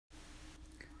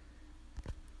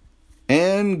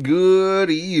And good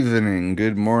evening,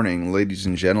 good morning, ladies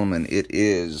and gentlemen. It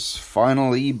is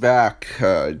finally back.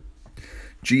 GAC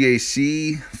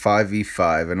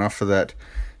 5v5. Enough of that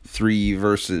 3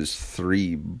 versus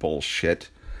 3 bullshit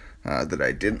that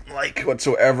I didn't like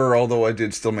whatsoever, although I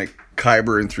did still make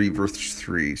Kyber in 3 versus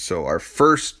 3. So our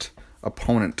first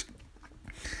opponent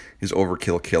is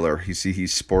Overkill Killer. You see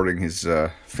he's sporting his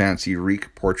fancy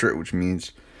Reek portrait, which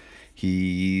means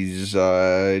he's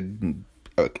an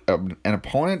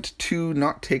opponent to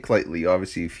not take lightly,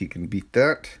 obviously, if he can beat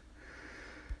that.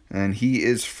 And he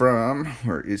is from,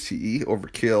 where is he?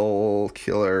 Overkill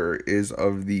Killer is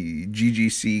of the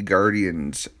GGC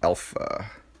Guardians Alpha.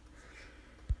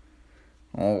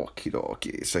 Okie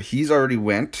dokie. So he's already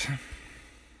went.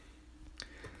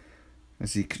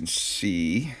 As you can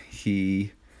see,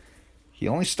 he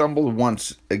only stumbled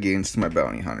once against my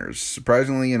bounty hunters.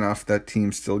 Surprisingly enough, that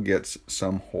team still gets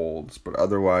some holds, but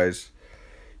otherwise,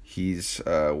 he's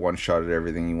one-shotted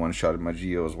everything. He one-shotted my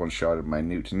Geos, one-shotted my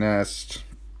Newt Nest.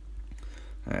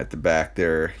 At the back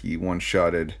there, he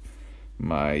one-shotted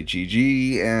my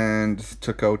GG and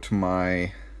took out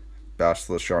my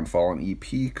Basilisk Fallen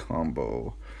EP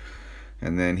combo.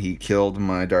 And then he killed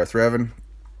my Darth Revan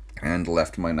and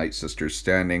left my Night Sisters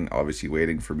standing, obviously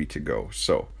waiting for me to go.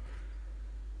 So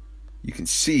you can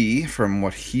see from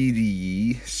what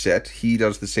he set, he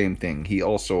does the same thing. He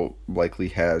also likely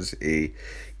has a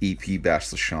EP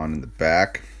Basilisk in the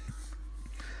back,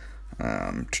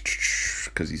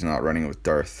 because he's not running with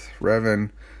Darth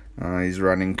Revan. He's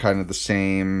running kind of the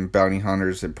same bounty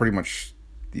hunters, and pretty much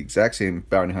the exact same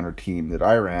bounty hunter team that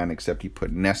I ran, except he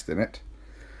put Nest in it.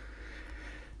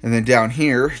 And then down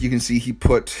here, you can see he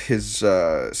put his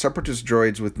Separatist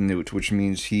droids with Newt, which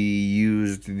means he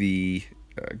used the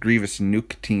Grievous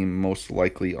Nuke team most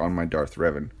likely on my Darth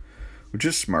Revan, which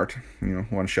is smart. You know,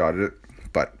 one-shotted it,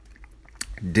 but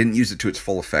didn't use it to its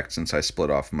full effect since I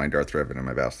split off my Darth Revan and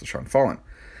my Basilisk Fallen.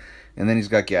 And then he's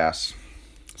got gas,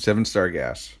 7-star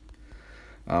gas.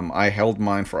 I held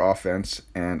mine for offense,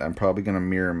 and I'm probably going to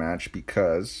mirror match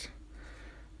because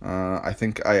I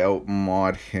think I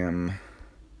outmod him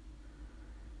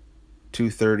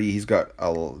 230. He's got a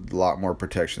lot more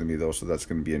protection than me, though, so that's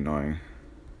going to be annoying.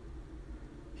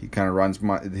 He kind of runs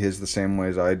his the same way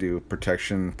as I do.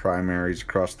 Protection, primaries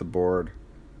across the board.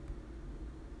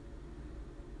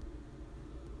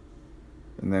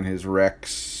 And then his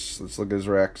Rex, let's look at his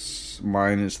Rex.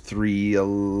 Mine is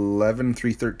 311,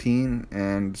 313,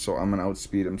 and so I'm going to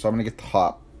outspeed him. So I'm going to get the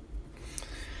hop.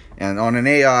 And on an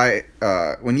AI,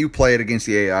 when you play it against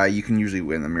the AI, you can usually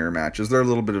win the mirror matches. They're a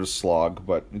little bit of a slog,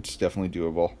 but it's definitely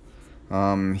doable.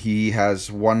 He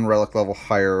has 1 relic level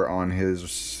higher on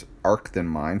his arc than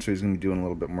mine, so he's going to be doing a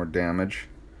little bit more damage.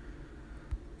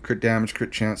 Crit damage,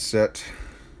 crit chance set.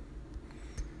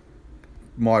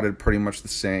 Modded pretty much the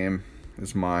same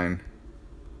as mine.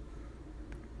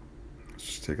 Let's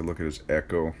just take a look at his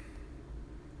Echo.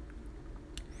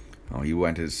 Oh, he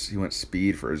went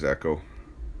speed for his Echo,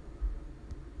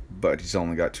 but he's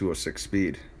only got 206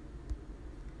 speed.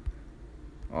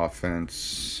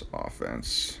 Offense.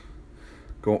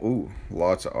 Go. Ooh,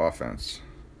 lots of offense.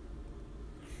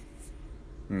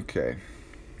 Okay.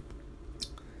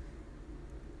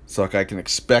 So like I can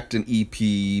expect an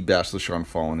EP Basilisk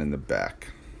Fallen in the back.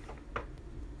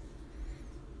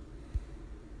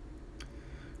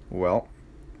 Well,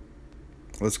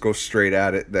 let's go straight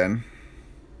at it then.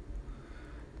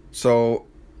 So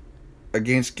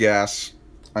against gas,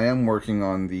 I am working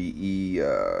on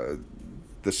the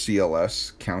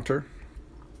CLS counter,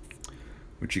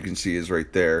 which you can see is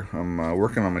right there. I'm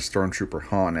working on my Stormtrooper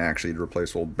Han actually to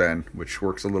replace old Ben, which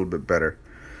works a little bit better.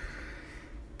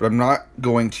 But I'm not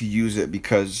going to use it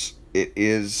because it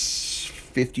is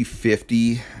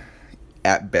 50-50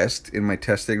 at best in my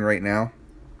testing right now.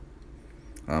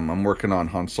 I'm working on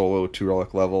Han Solo 2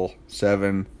 relic level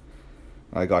 7.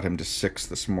 I got him to 6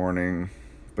 this morning,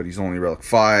 but he's only relic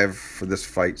 5 for this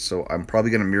fight, so I'm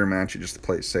probably going to mirror match it just to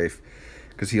play it safe,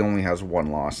 because he only has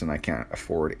 1 loss and I can't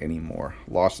afford any more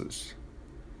losses.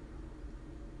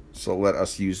 So let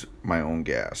us use my own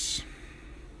gas.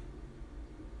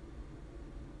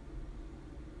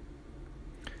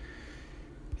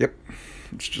 Yep,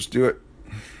 let's just do it.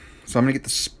 So I'm going to get the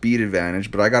speed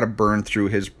advantage, but I got to burn through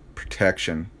his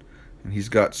protection, and he's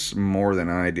got some more than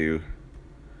I do.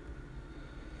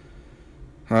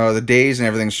 The days and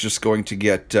everything's just going to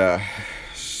get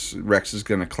Rex is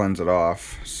going to cleanse it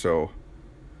off, so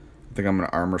I think I'm going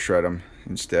to armor shred him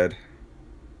instead.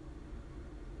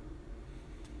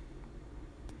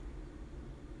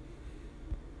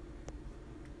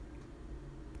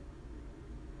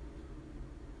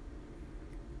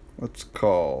 Let's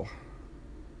call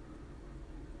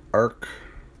arc.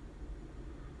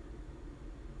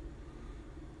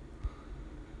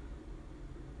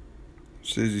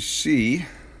 So as you see,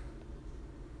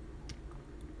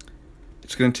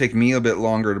 it's going to take me a bit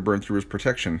longer to burn through his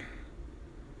protection.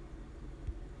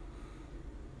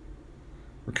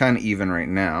 We're kind of even right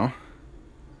now.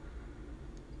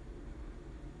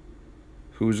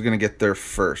 Who's going to get there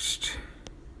first?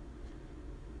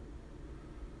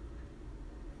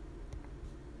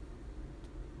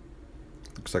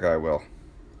 Looks like I will.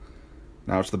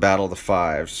 Now it's the battle of the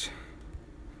fives.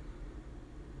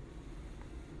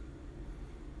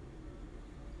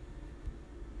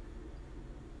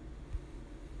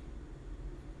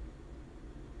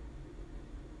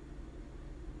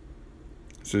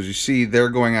 So as you see, they're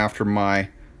going after my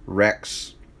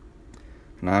Rex,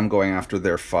 and I'm going after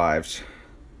their fives.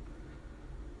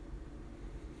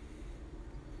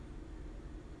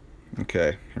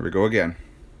 Okay, here we go again.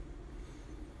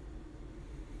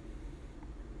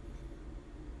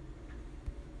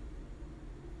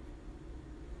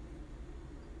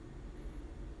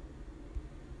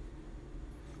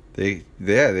 They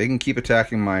can keep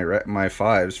attacking my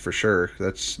fives for sure.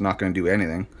 That's not going to do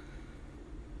anything.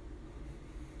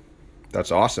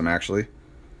 That's awesome, actually.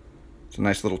 It's a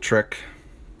nice little trick.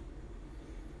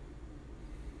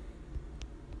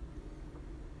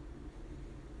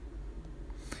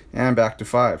 And back to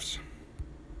fives.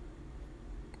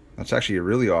 That's actually a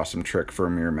really awesome trick for a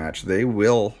mirror match. They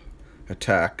will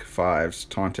attack fives,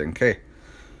 taunting. Okay.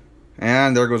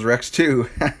 And there goes Rex too.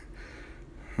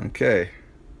 Okay.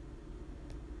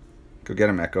 Go get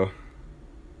him, Echo.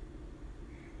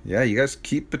 Yeah, you guys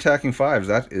keep attacking fives.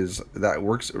 That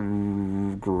works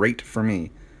great for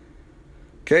me.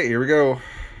 Okay, here we go.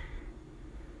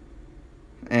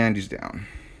 And he's down.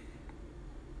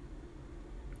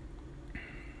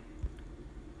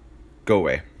 Go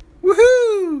away.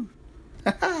 Woohoo!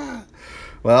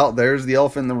 Well, there's the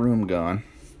elephant in the room gone.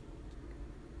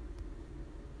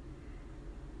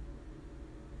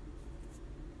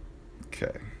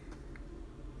 Okay.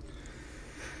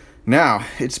 Now,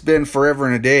 it's been forever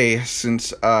and a day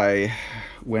since I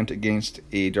went against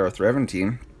a Darth Revan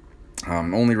team.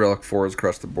 Only Relic 4s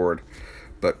across the board.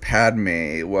 But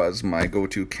Padme was my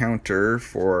go-to counter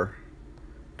for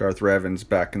Darth Revans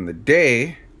back in the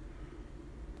day.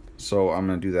 So I'm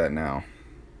going to do that now.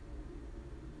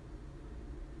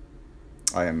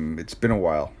 It's been a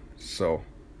while. So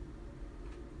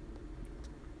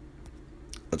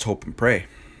let's hope and pray.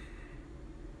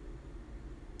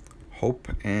 Hope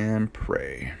and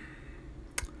pray.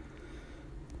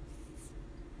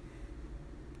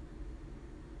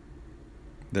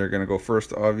 They're going to go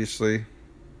first, obviously.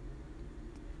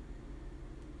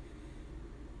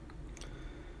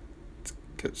 Let's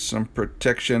get some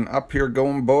protection up here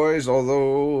going, boys.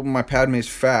 Although my Padme's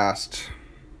fast.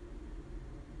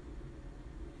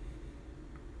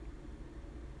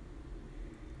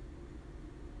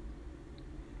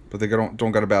 But they don't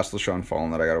got a Bastila Shan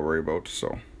fallen that I got to worry about,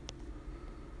 so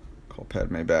call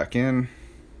Padme back in.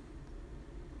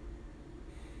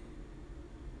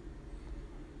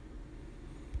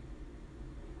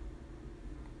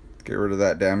 Get rid of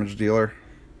that damage dealer.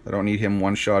 I don't need him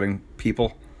one-shotting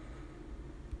people.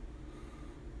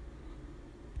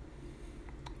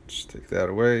 Just take that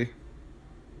away.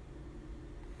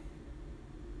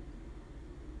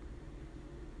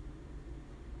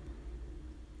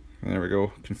 There we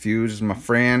go. Confused is my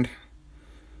friend.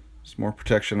 Some more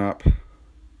protection up.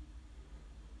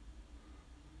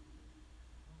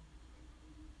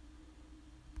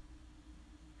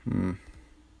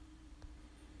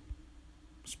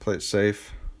 Let's play it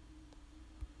safe.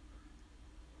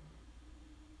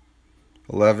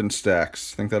 11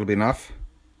 stacks. Think that'll be enough?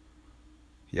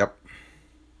 Yep.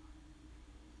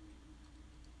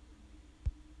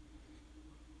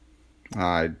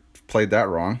 I played that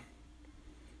wrong.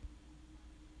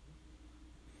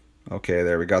 Okay,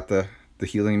 there we got the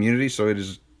healing immunity, so it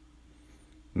is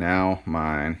now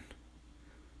mine.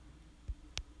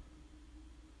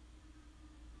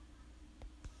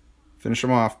 Finish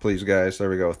them off, please, guys. There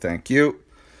we go. Thank you.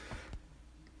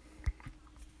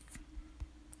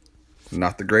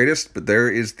 Not the greatest, but there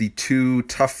is the two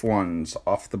tough ones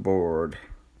off the board.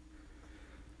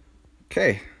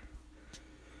 Okay.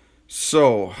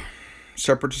 So,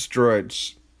 Separatist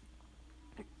droids.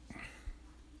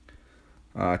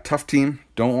 Tough team.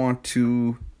 Don't want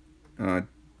to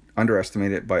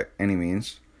underestimate it by any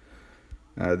means.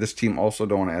 This team also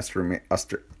don't want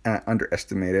to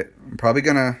underestimate it. I'm probably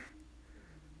going to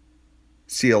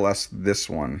CLS this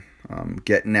one.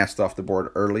 Get Nest off the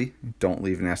board early. Don't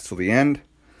leave Nest till the end.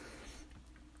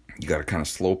 You got to kind of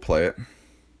slow play it.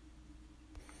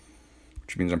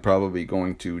 which means I'm probably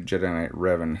going to Jedi Knight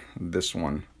Revan this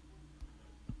one.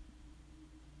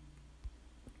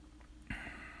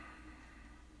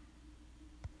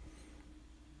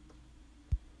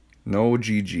 No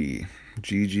GG.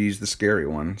 GG's the scary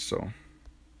one, so.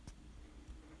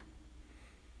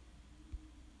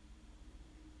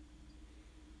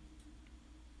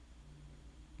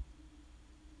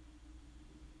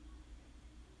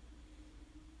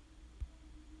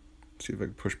 See if I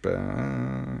can push back.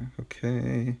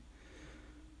 Okay.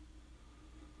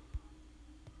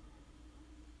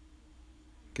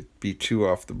 Get B2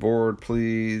 off the board,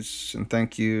 please. And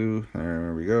thank you.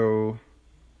 There we go.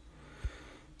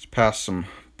 Let's pass some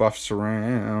buffs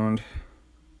around.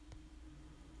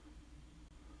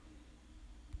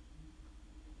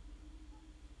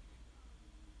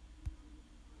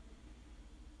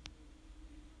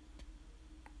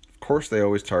 Of course, they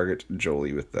always target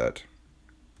Jolie with that.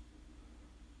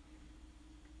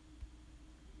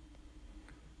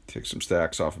 Take some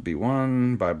stacks off of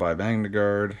B1. Bye-bye Magna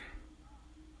Guard.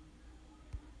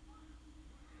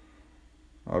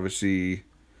 Obviously,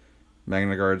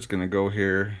 Magna Guard's going to go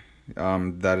here.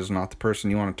 That is not the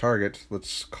person you want to target.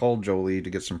 Let's call Jolie to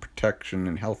get some protection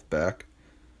and health back.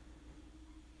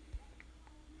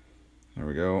 There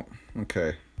we go.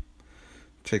 Okay.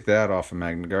 Take that off of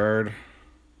Magna Guard.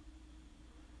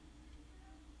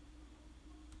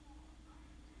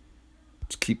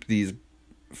 Let's keep these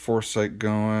Foresight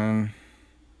going.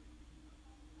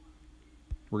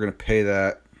 We're going to pay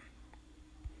that.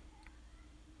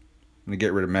 I'm going to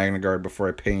get rid of Magna Guard before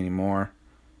I pay any more.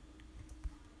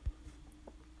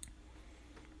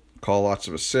 Call lots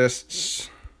of assists.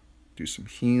 Do some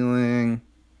healing.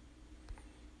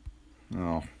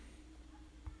 Oh.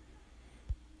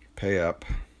 Pay up.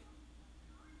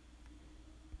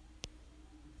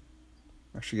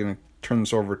 Actually going to turn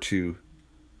this over to...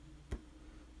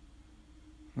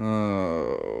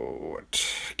 Oh,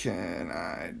 what can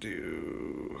I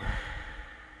do?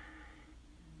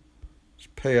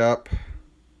 Just pay up.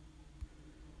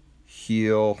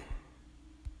 Heal.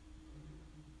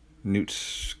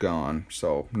 Newt's gone.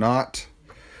 So, not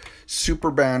super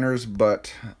banners,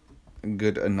 but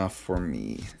good enough for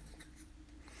me.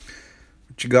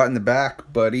 What you got in the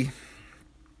back, buddy?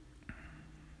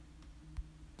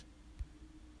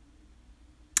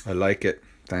 I like it.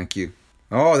 Thank you.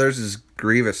 Oh, there's his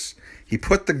Grievous. He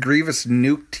put the Grievous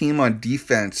nuke team on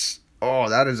defense. Oh,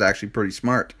 that is actually pretty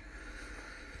smart.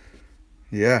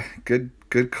 Yeah, good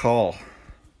call.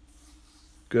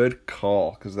 Good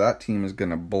call, because that team is going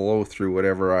to blow through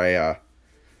whatever I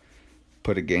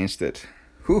put against it.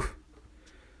 Whew.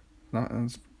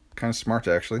 That's kind of smart,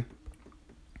 actually.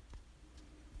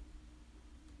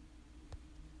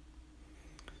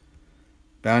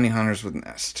 Bounty Hunters with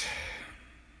Nest.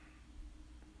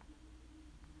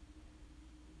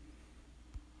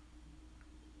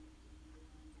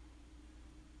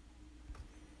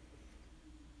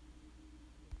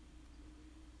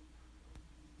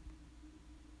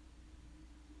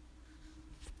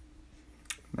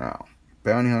 Now,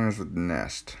 Bounty Hunters with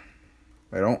Nest.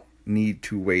 I don't need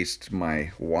to waste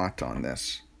my watt on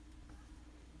this.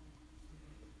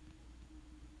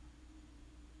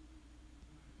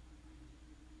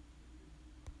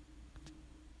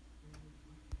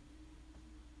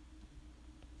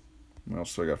 What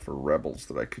else do I got for Rebels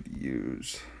that I could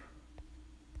use?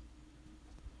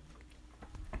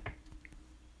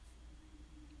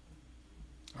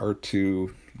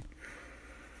 R2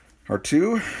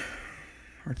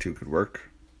 could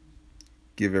work.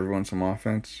 Give everyone some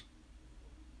offense.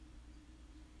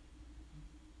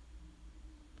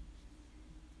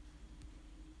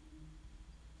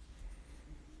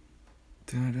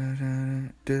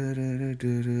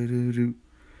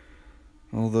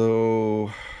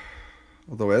 Although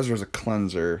Ezra's a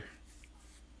cleanser.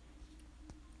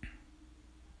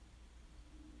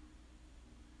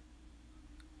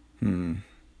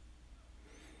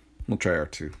 We'll try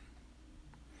R2.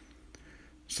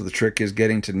 So the trick is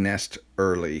getting to Nest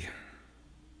early.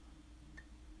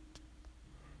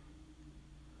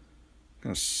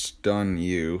 Gonna stun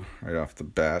you right off the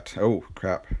bat. Oh,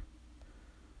 crap.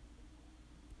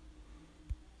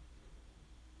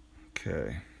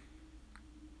 Okay.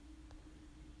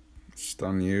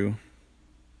 Stun you.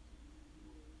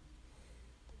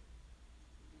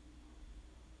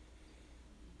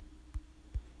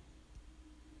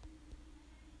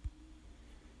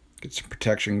 Get some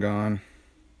protection gone.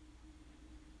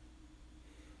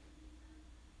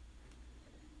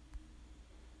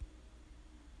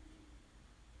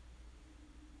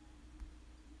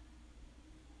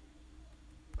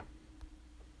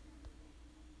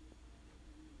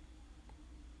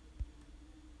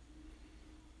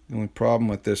 The only problem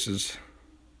with this is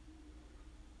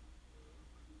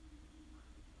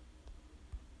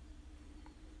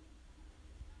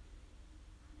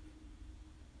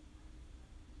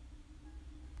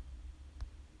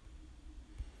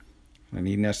I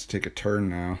need Nest to take a turn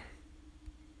now.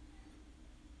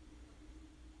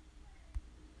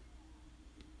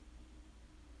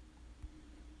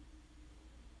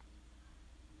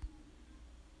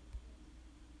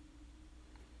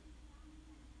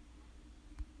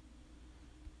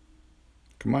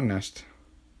 Come on, Nest.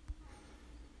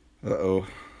 Uh-oh.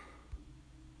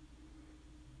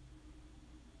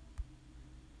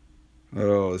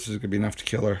 Oh, this is going to be enough to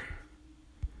kill her.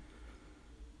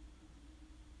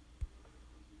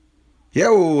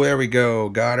 Yo, there we go.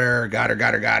 Got her.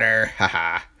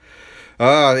 Haha.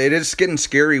 It is getting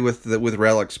scary with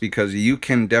relics because you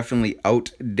can definitely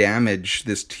out damage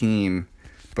this team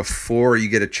before you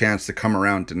get a chance to come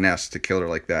around to Nest to kill her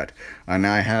like that. And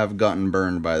I have gotten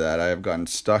burned by that. I have gotten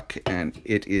stuck and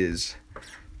it is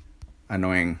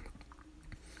annoying.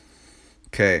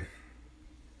 Okay.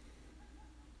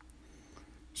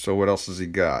 So what else has he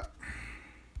got?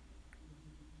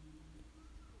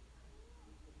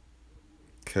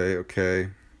 Okay.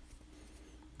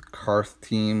 Karth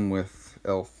team with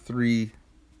L3.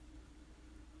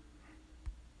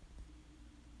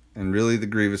 And really the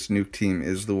Grievous nuke team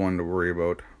is the one to worry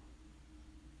about.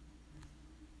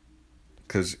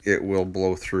 Because it will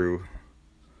blow through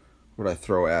what I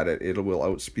throw at it. It will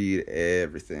outspeed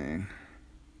everything.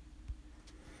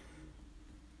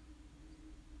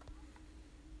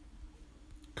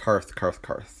 Karth.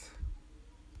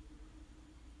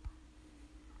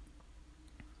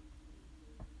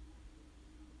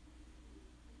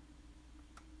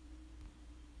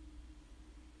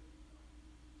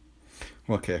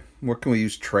 Okay, what can we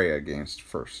use Trey against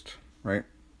first, right?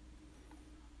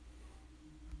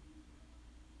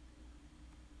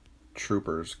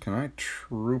 Troopers. Can I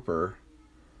trooper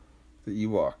the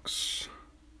Ewoks?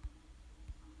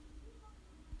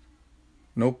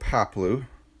 No Paplu.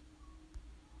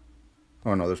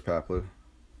 Oh no, there's Paplu.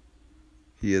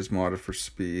 He is modded for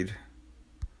speed.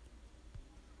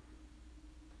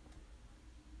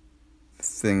 The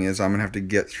thing is, I'm gonna have to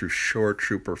get through Shore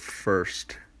Trooper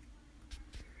first.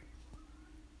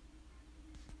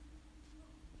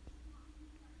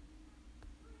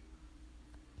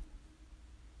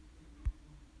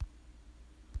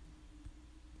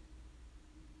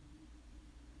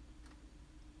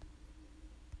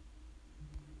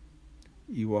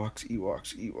 Ewoks.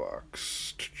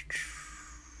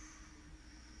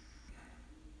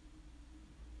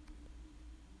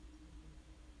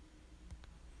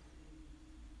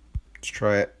 Let's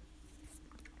try it.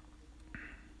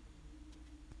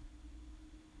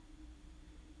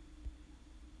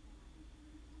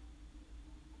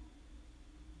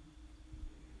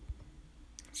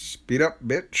 Speed up,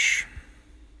 bitch.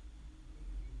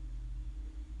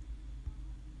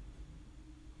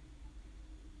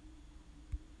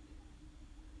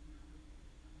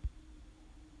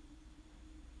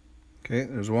 Okay,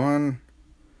 there's one.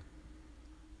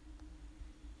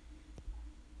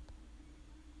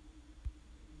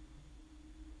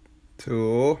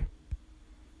 Two.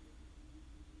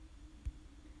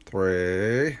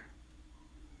 Three.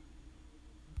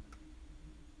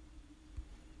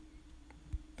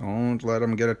 Don't let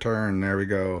him get a turn. There we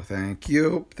go. Thank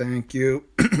you.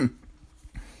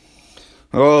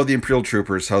 Oh, the Imperial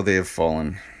Troopers, how they have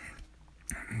fallen.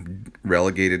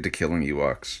 Relegated to killing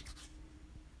Ewoks.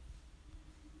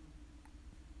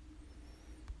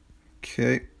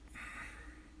 Okay.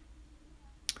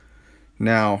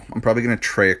 Now, I'm probably going to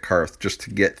tray a Karth just to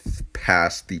get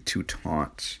past the two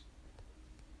taunts.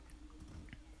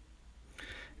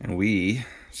 And we,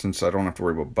 since I don't have to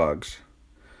worry about bugs,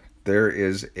 there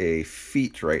is a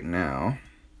feat right now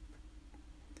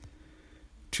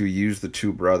to use the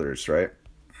two brothers, right?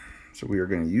 So we are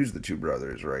going to use the two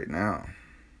brothers right now.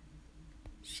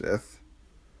 Sith,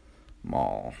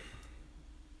 Maul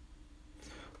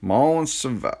and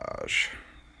Savage.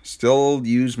 Still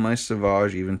use my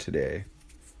Savage even today.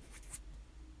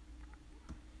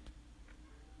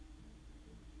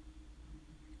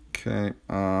 Okay,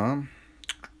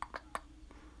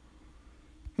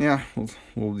 yeah,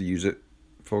 we'll use it.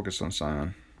 Focus on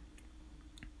Scion.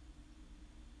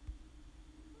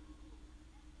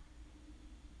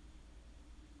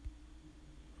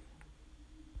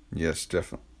 Yes,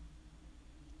 definitely.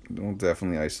 We'll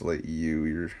definitely isolate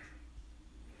you.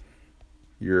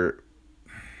 You're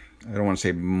I don't want to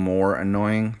say more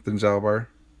annoying than Zalbar,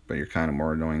 but you're kind of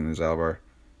more annoying than Zalbar.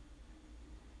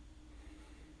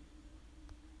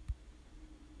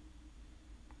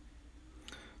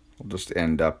 We'll just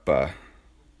end up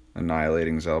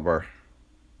annihilating Zelbar.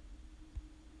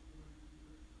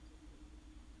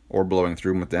 Or blowing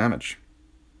through him with damage.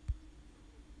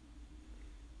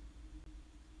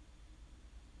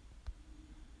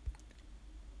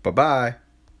 Bye-bye.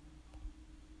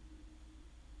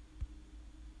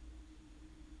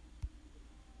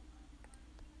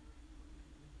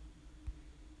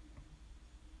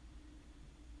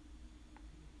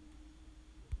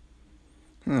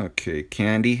 Okay,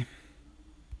 Candy.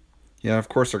 Yeah, of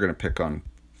course they're going to pick on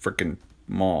frickin'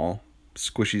 Maul.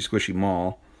 Squishy, squishy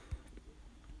Maul.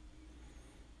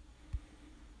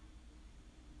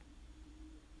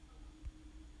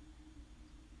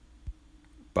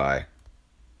 Bye.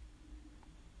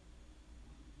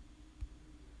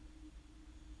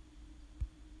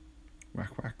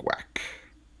 Whack, whack, whack.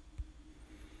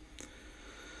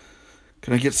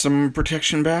 Can I get some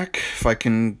protection back? If I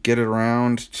can get it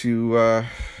around to...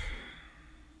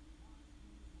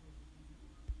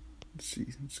 let's see.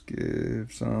 Let's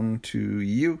give some to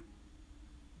you.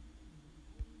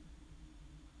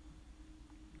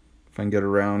 If I can get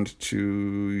around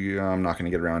to... Yeah, I'm not going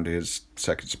to get around to his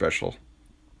second special.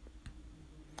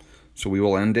 So we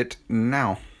will end it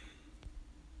now.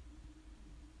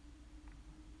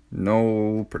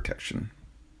 No protection.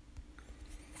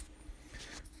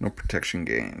 No protection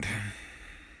gained.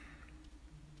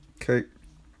 Okay.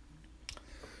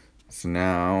 So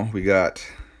now we got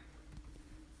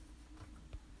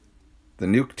the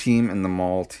nuke team and the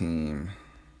Maul team.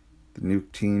 The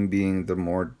nuke team being the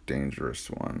more dangerous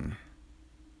one.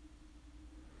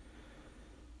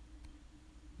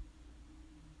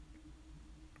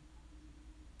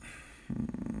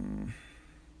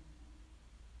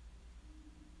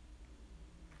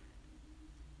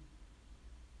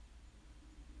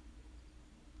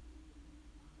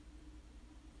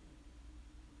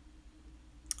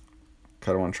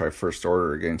 Kind of want to try first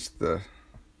order against the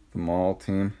Maul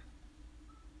team.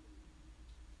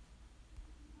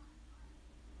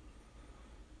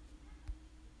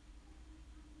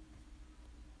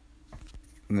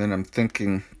 And then I'm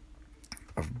thinking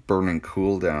of burning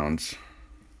cooldowns.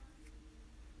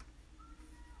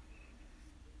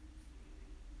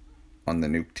 On the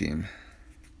nuke team.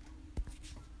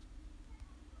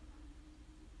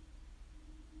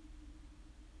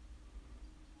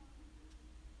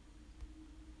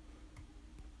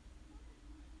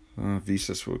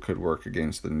 Visas could work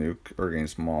against the nuke or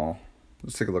against Maul.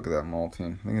 Let's take a look at that Maul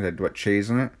team. I think it had what, Chase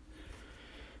in it?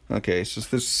 Okay, so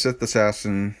this Sith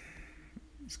Assassin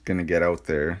is gonna get out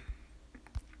there.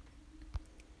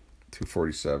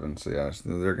 247, so yeah,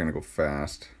 so they're gonna go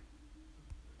fast.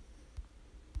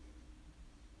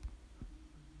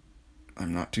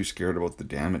 I'm not too scared about the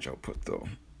damage output though.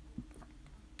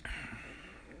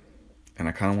 And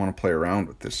I kind of want to play around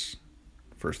with this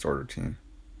first order team.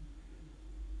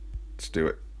 Let's do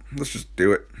it. Let's just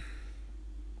do it.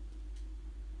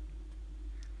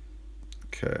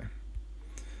 Okay.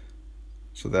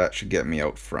 So that should get me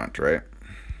out front, right?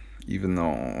 Even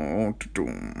though...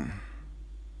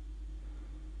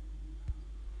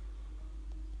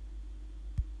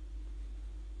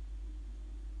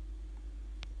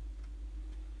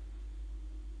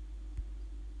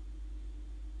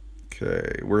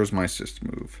 Okay, where's my assist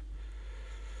move?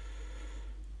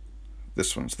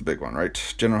 This one's the big one,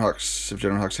 right? General Hux, if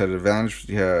General Hux had an advantage,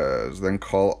 he has, then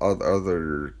call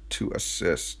other to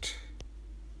assist.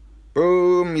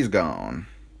 Boom, he's gone.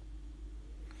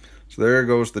 So there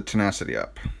goes the tenacity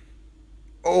up.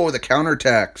 Oh, the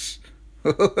counterattacks.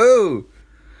 Ho-ho-ho!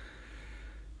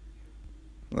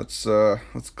 Let's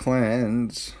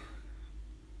cleanse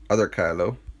other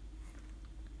Kylo.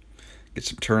 Get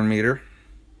some turn meter.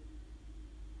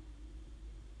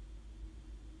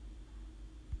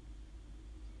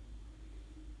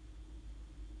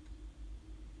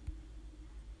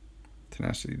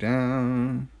 Tenacity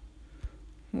down.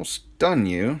 We'll stun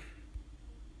you.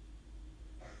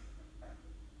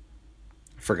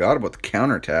 I forgot about the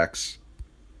counterattacks.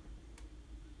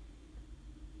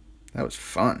 That was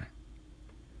fun.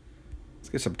 Let's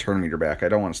get some turn meter back. I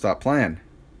don't want to stop playing.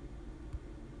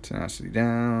 Tenacity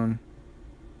down.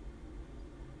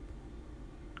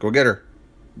 Go get her,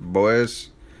 boys.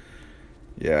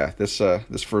 Yeah, this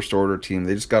first order team,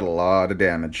 they just got a lot of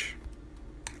damage.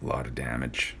 A lot of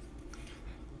damage.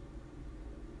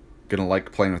 Gonna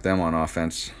like playing with them on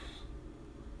offense.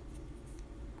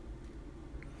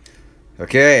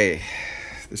 Okay,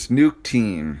 this nuke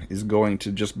team is going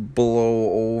to just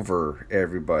blow over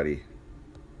everybody.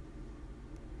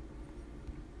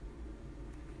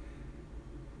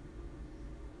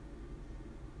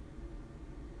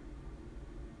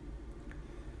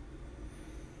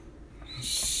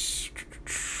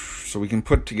 So we can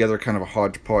put together kind of a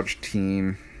hodgepodge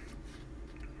team.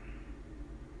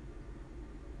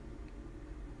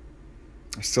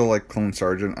 I still like Clone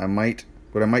Sergeant.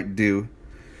 What I might do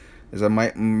is I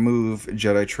might move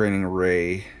Jedi Training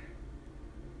Rey.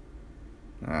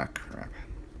 Ah, crap.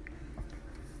 I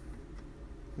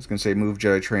was going to say move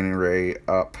Jedi Training Rey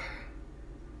up.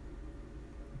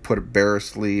 Put a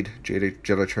Barris lead,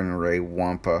 Jedi Training Rey,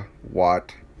 Wampa,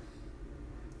 Watt,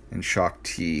 and Shock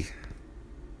T.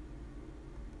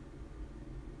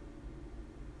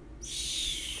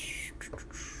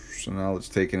 So now let's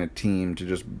take in a team to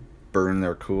just burn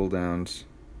their cooldowns.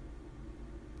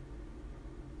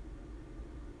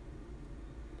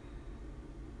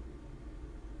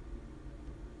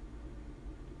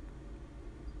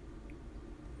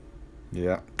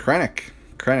 Yeah,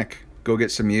 Krennic, go get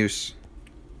some use.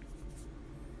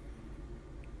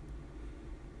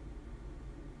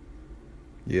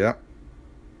 Yep.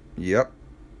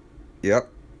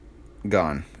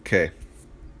 Gone. Okay.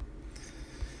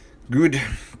 Good.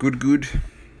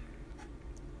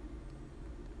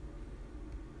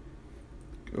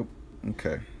 Oh,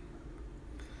 okay.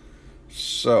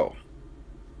 So,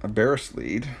 a Barris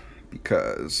lead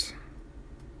because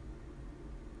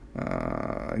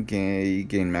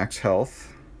gain max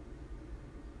health.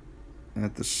 And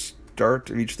at the start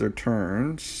of each of their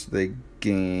turns, they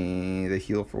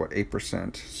heal for what,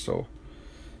 8%. So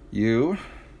you,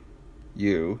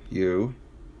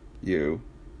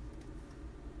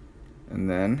 and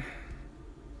then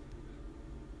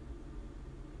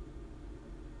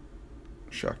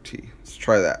Shock T. Let's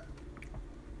try that.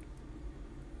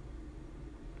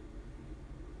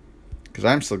 Because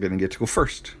I'm still going to get to go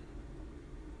first.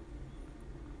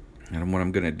 And what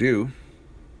I'm going to do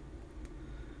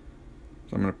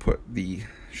is I'm going to put the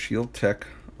shield tech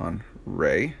on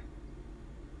Rey.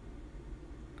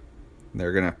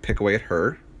 They're going to pick away at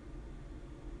her.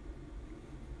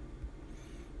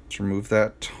 Let's remove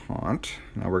that taunt.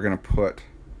 Now we're going to put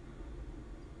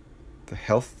the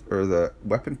health or the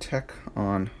weapon tech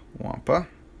on Wampa.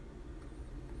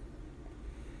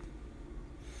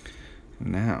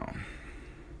 Now,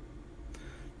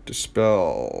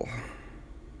 dispel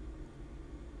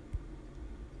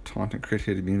taunt and crit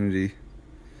hit immunity.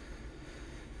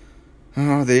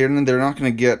 Oh, they're not going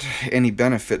to get any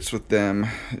benefits with them.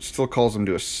 It still calls them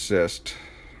to assist.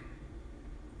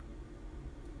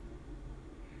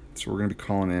 So we're going to be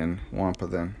calling in Wampa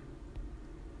then.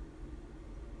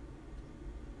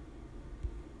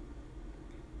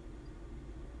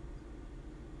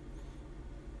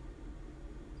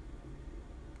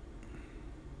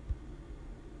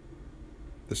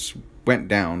 This went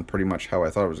down pretty much how I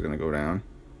thought it was going to go down.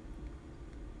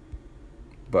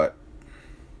 But,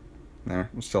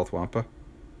 there, we'll stealth Wampa.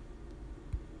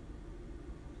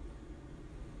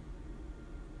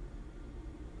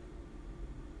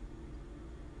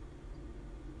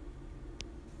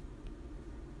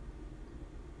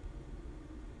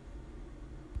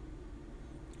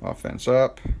 Offense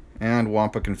up, and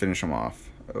Wampa can finish him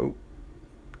off. Oh,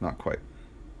 not quite.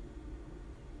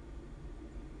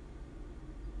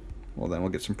 Well, then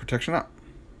we'll get some protection up.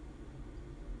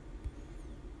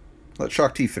 Let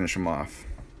Shock T finish him off.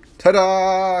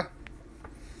 Ta-da!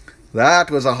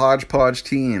 That was a hodgepodge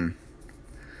team.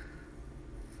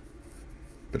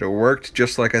 But it worked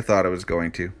just like I thought it was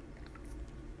going to.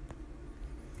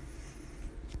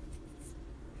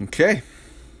 Okay.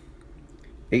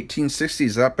 1860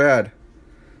 is not bad.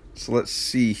 So let's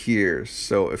see here.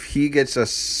 So if he gets a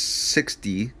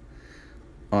 60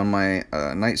 on my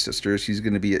Night Sisters, he's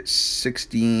going to be at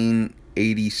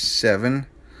 1687.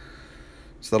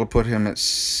 So that'll put him at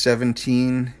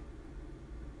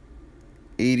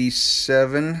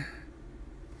 1787.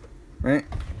 Right?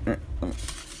 Let me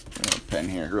get a pen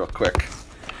here real quick.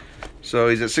 So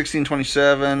he's at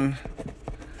 1627.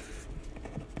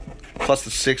 Plus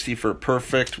the 60 for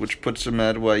perfect, which puts him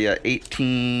at, well, yeah,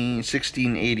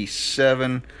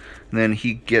 1687. And then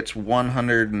he gets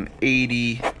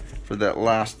 180 for that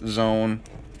last zone,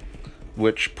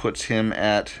 which puts him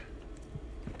at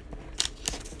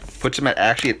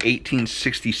actually at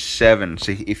 1867.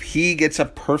 So if he gets a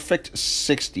perfect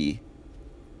 60,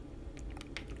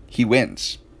 he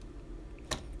wins.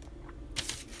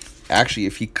 Actually,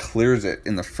 if he clears it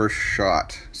in the first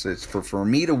shot, so it's for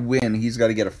me to win, he's got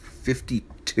to get a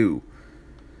 52.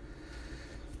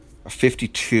 A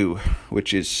 52,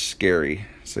 which is scary.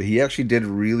 So he actually did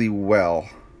really well.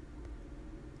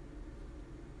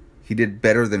 He did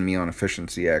better than me on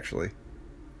efficiency, actually.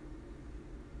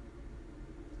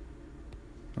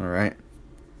 Alright.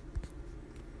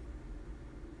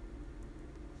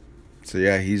 So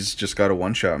yeah, he's just got to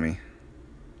one-shot me.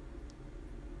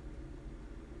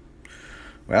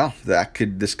 Well,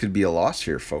 this could be a loss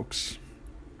here, folks.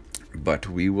 But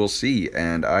we will see,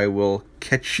 and I will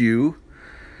catch you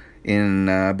in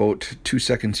about 2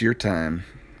 seconds your time,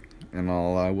 and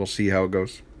we'll see how it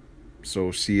goes.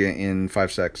 So see you in 5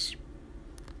 secs.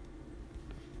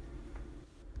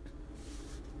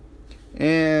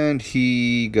 And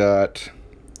he got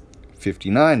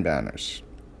 59 banners.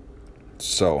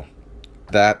 So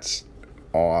that's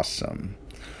awesome.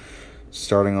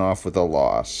 Starting off with a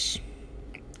loss.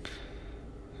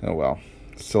 Oh well,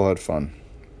 still had fun.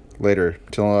 Later.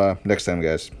 Till next time,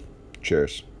 guys.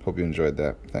 Cheers. Hope you enjoyed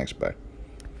that. Thanks. Bye.